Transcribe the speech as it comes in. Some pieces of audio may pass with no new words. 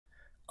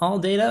all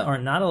data are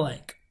not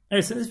alike. All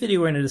right, so in this video,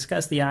 we're going to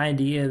discuss the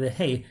idea that,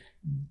 hey,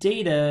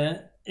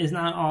 data is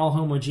not all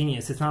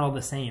homogeneous. It's not all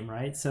the same,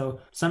 right? So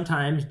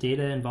sometimes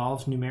data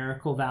involves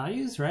numerical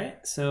values, right?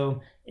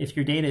 So if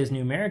your data is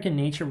numeric in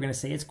nature, we're going to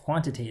say it's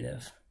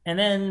quantitative. And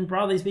then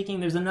broadly speaking,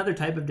 there's another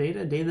type of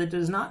data that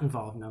does not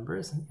involve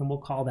numbers, and we'll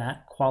call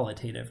that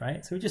qualitative,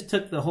 right? So we just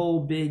took the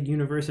whole big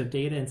universe of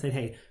data and said,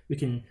 hey, we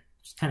can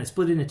just kind of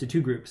split it into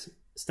two groups.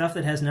 Stuff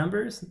that has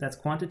numbers, that's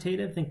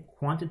quantitative, think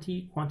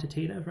quantity,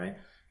 quantitative, right?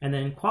 And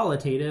then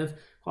qualitative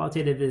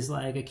is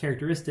like a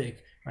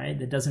characteristic, right,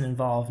 that doesn't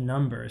involve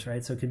numbers,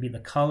 right? So it could be the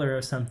color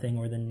of something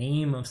or the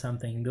name of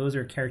something. Those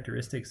are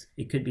characteristics.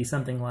 It could be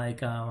something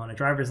like on a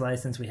driver's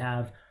license, we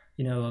have,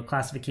 you know, a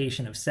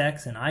classification of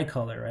sex and eye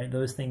color, right?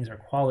 Those things are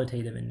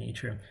qualitative in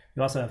nature.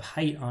 You also have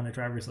height on a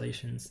driver's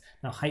license.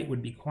 Now, height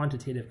would be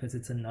quantitative because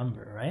it's a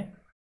number, right?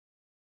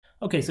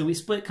 Okay, so we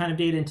split kind of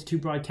data into two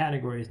broad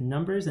categories,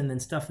 numbers and then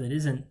stuff that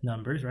isn't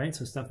numbers, right?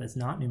 So stuff that's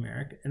not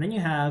numeric. And then you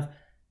have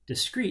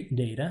discrete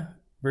data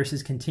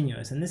versus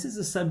continuous. And this is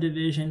a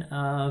subdivision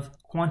of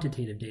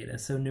quantitative data.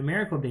 So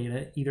numerical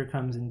data either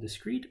comes in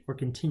discrete or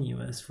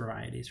continuous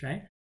varieties,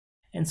 right?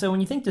 And so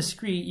when you think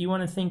discrete, you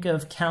want to think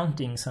of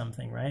counting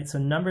something, right? So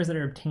numbers that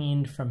are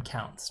obtained from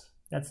counts.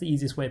 That's the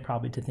easiest way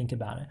probably to think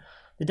about it.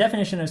 The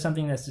definition of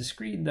something that's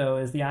discrete, though,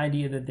 is the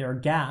idea that there are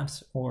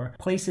gaps or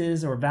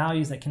places or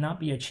values that cannot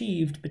be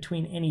achieved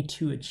between any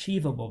two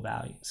achievable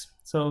values.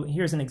 So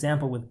here's an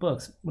example with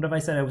books. What if I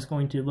said I was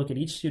going to look at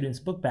each student's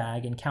book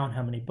bag and count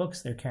how many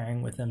books they're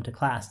carrying with them to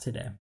class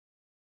today?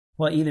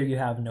 Well, either you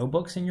have no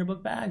books in your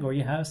book bag, or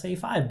you have, say,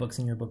 5 books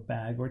in your book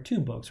bag, or 2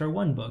 books, or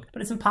 1 book.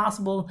 But it's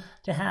impossible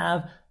to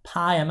have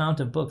pi amount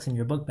of books in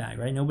your book bag,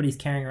 right? Nobody's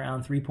carrying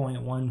around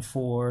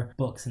 3.14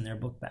 books in their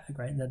book bag,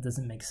 right? That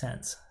doesn't make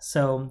sense.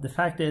 So the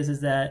fact is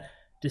that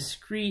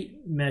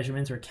discrete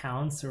measurements or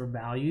counts or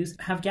values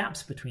have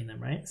gaps between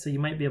them, right? So you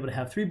might be able to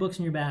have 3 books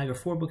in your bag or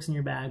 4 books in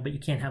your bag, but you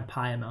can't have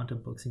pi amount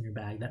of books in your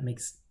bag. That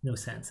makes no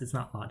sense. It's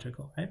not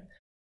logical, right?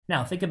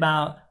 Now think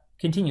about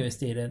continuous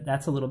data.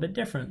 That's a little bit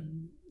different.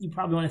 You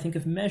probably want to think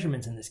of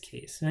measurements in this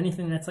case.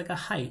 Anything that's like a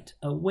height,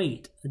 a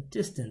weight, a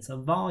distance, a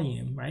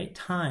volume, right?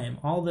 Time,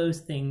 all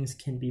those things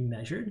can be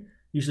measured,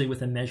 usually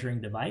with a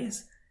measuring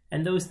device,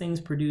 and those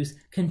things produce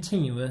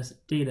continuous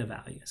data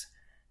values.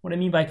 What I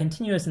mean by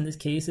continuous in this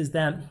case is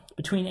that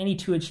between any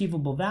two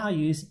achievable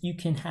values, you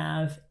can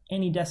have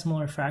any decimal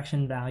or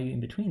fraction value in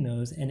between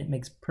those, and it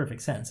makes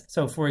perfect sense.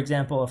 So for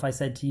example, if I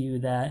said to you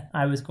that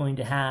I was going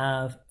to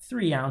have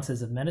 3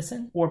 ounces of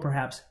medicine, or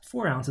perhaps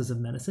 4 ounces of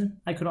medicine,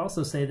 I could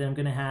also say that I'm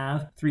going to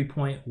have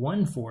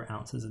 3.14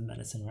 ounces of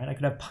medicine, right? I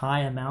could have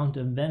pi amount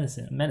of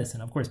medicine.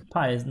 Of course,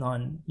 pi is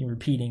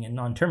non-repeating and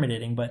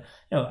non-terminating, but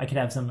you know, I could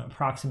have some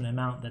approximate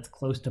amount that's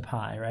close to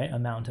pi, right?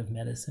 Amount of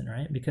medicine,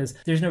 right? Because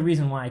there's no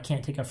reason why I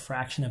can't take a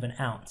fraction of an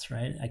ounce,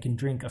 right? I can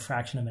drink a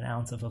fraction of an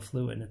ounce of a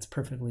fluid, and it's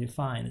perfectly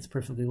fine. It's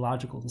perfectly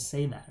logical to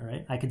say that,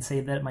 right? I could say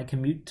that my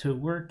commute to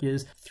work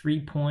is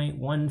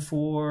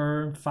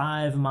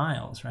 3.145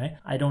 miles, right?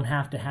 I don't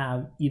have to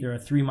have either a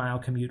 3-mile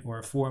commute or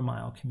a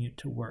 4-mile commute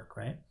to work,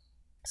 right?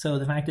 So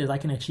the fact is I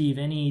can achieve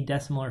any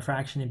decimal or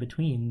fraction in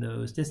between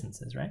those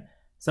distances, right?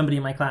 Somebody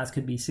in my class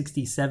could be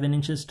 67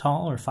 inches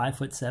tall or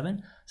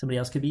 5'7". Somebody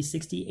else could be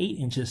 68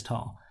 inches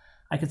tall.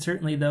 I could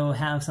certainly, though,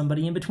 have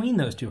somebody in between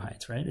those two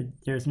heights, right?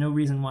 There's no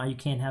reason why you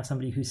can't have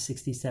somebody who's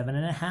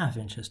 67.5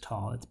 inches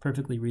tall. It's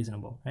perfectly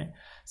reasonable, right?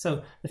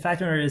 So the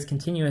fact of the matter is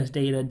continuous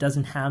data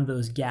doesn't have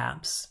those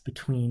gaps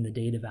between the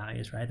data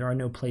values, right? There are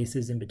no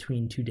places in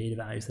between two data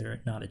values that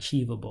are not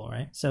achievable,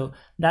 right? So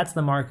that's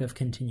the mark of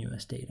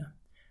continuous data.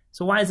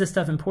 So why is this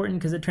stuff important?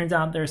 Because it turns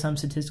out there are some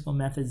statistical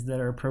methods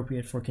that are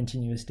appropriate for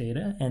continuous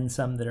data and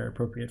some that are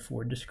appropriate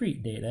for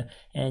discrete data.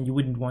 And you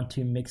wouldn't want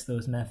to mix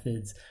those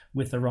methods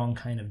with the wrong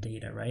kind of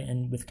data, right?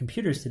 And with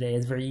computers today,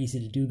 it's very easy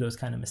to do those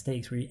kind of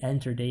mistakes where you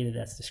enter data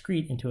that's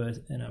discrete into a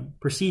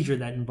procedure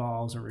that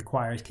involves or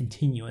requires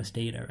continuous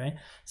data, right?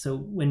 So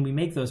when we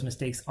make those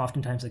mistakes,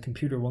 oftentimes the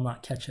computer will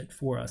not catch it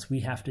for us.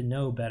 We have to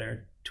know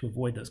better to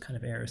avoid those kind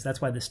of errors.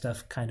 That's why this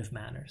stuff kind of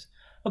matters.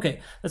 Okay,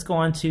 let's go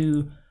on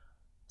to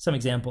some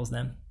examples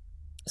then.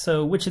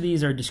 So which of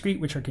these are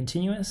discrete, which are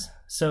continuous?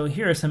 So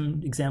here are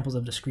some examples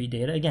of discrete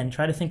data. Again,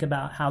 try to think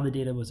about how the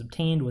data was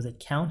obtained. Was it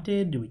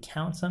counted? Did we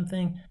count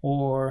something?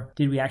 Or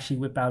did we actually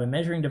whip out a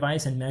measuring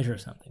device and measure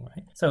something,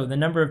 right? So the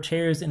number of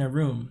chairs in a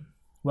room.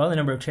 Well, the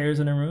number of chairs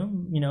in a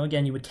room, you know,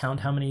 again, you would count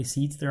how many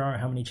seats there are,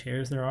 how many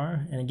chairs there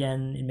are. And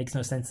again, it makes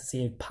no sense to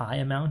say a pi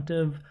amount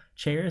of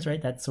chairs,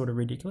 right? That's sort of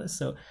ridiculous.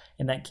 So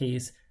in that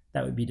case,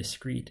 that would be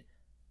discrete.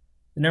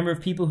 The number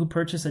of people who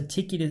purchase a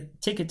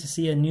ticket to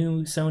see a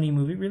new Sony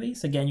movie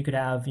release. Again, you could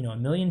have, you know,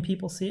 1 million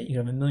people see it. You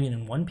could have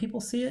 1,000,001 people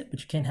see it, but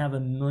you can't have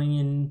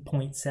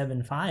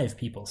 1,000,000.75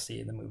 people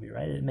see the movie,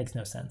 right? It makes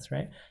no sense,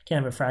 right? You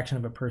can't have a fraction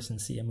of a person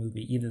see a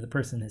movie. Either the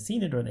person has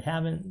seen it or they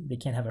haven't. They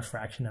can't have a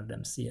fraction of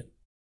them see it.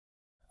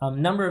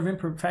 Number of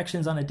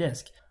imperfections on a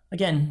disc.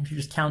 Again, if you're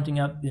just counting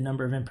up the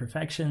number of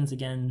imperfections,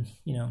 again,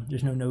 you know,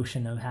 there's no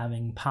notion of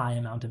having pi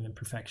amount of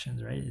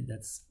imperfections, right?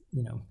 That's,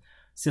 you know,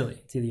 silly.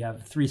 It's either you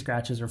have 3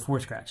 scratches or 4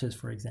 scratches,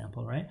 for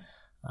example, right?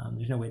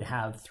 There's no way to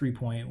have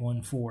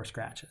 3.14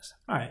 scratches.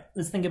 All right,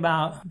 let's think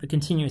about the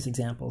continuous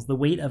examples. The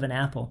weight of an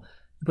apple.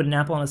 You put an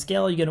apple on a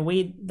scale, you get a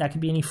weight that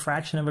could be any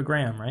fraction of a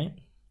gram, right?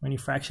 Or any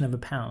fraction of a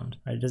pound,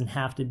 right? It doesn't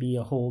have to be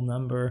a whole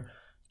number.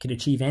 It could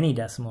achieve any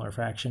decimal or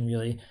fraction,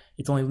 really.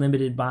 It's only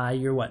limited by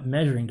your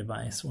measuring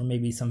device, or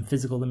maybe some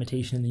physical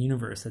limitation in the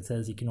universe that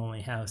says you can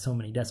only have so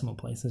many decimal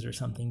places or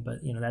something, but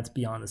that's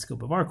beyond the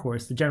scope of our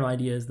course. The general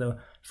idea is the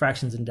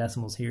fractions and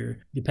decimals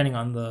here, depending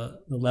on the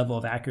level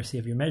of accuracy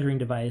of your measuring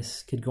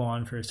device, could go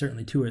on for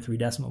certainly 2 or 3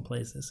 decimal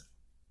places.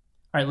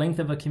 All right, length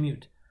of a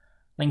commute.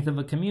 Length of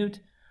a commute,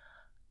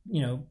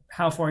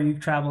 how far you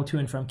travel to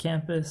and from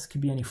campus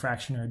could be any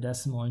fraction or a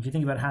decimal. And if you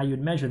think about how you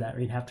would measure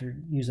that, you'd have to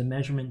use a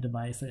measurement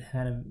device that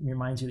kind of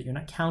reminds you that you're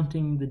not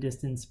counting the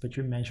distance, but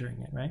you're measuring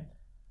it, right?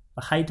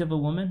 The height of a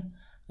woman,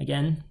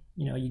 again,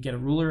 you get a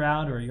ruler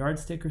out or a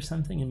yardstick or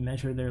something and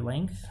measure their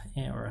length,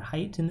 or a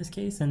height in this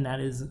case, and that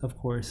is, of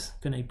course,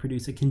 going to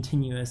produce a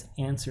continuous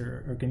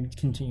answer or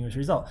continuous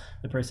result.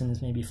 The person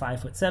is maybe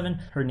 5'7",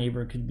 her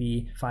neighbor could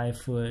be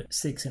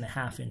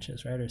 5'6.5"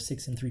 inches, right, or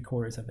 6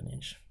 3/4 of an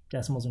inch.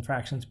 Decimals and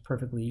fractions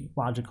perfectly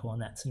logical in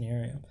that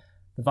scenario.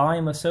 The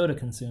volume of soda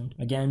consumed.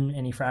 Again,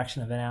 any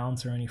fraction of an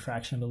ounce or any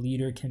fraction of a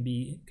liter can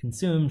be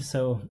consumed.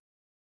 So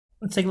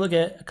let's take a look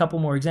at a couple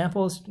more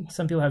examples.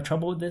 Some people have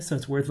trouble with this, so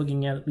it's worth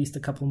looking at least a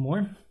couple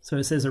more. So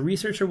it says a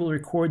researcher will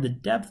record the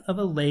depth of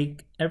a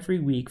lake every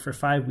week for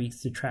 5 weeks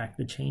to track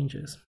the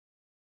changes.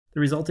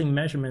 The resulting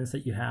measurements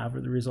that you have, or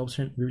the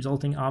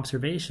resulting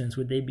observations,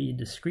 would they be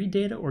discrete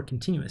data or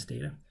continuous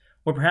data?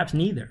 Or perhaps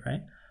neither,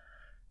 right?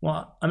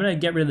 Well, I'm going to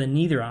get rid of the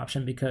neither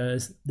option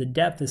because the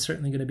depth is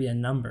certainly going to be a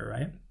number,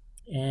 right?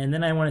 And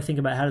then I want to think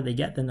about how did they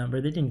get the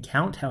number. They didn't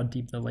count how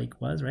deep the lake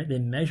was, right? They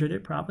measured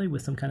it probably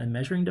with some kind of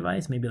measuring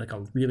device, maybe like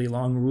a really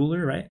long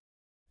ruler, right?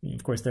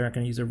 Of course, they're not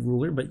going to use a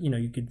ruler, but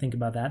you could think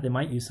about that. They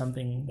might use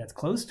something that's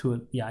close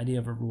to the idea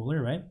of a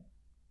ruler, right?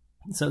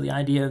 So the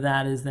idea of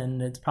that is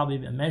then it's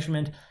probably a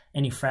measurement.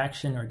 Any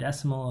fraction or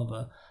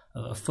decimal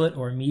of a foot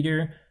or a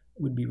meter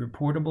would be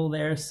reportable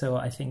there. So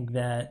I think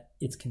that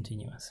it's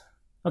continuous.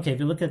 Okay,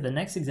 if you look at the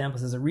next example, it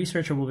says a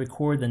researcher will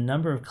record the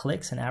number of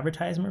clicks an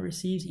advertisement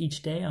receives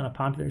each day on a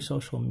popular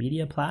social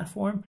media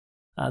platform.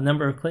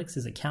 Number of clicks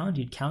is a count.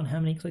 You'd count how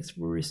many clicks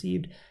were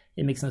received.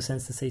 It makes no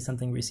sense to say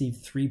something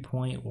received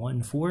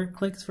 3.14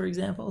 clicks, for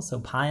example. So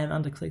pi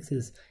onto clicks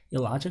is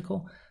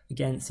illogical.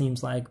 Again, it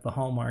seems like the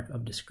hallmark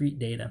of discrete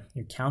data.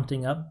 You're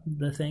counting up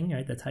the thing,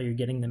 right? That's how you're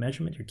getting the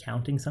measurement. You're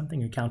counting something.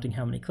 You're counting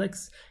how many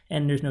clicks,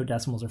 and there's no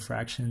decimals or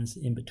fractions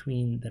in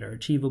between that are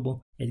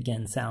achievable. It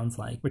again sounds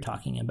like we're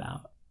talking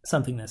about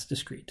something that's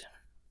discrete.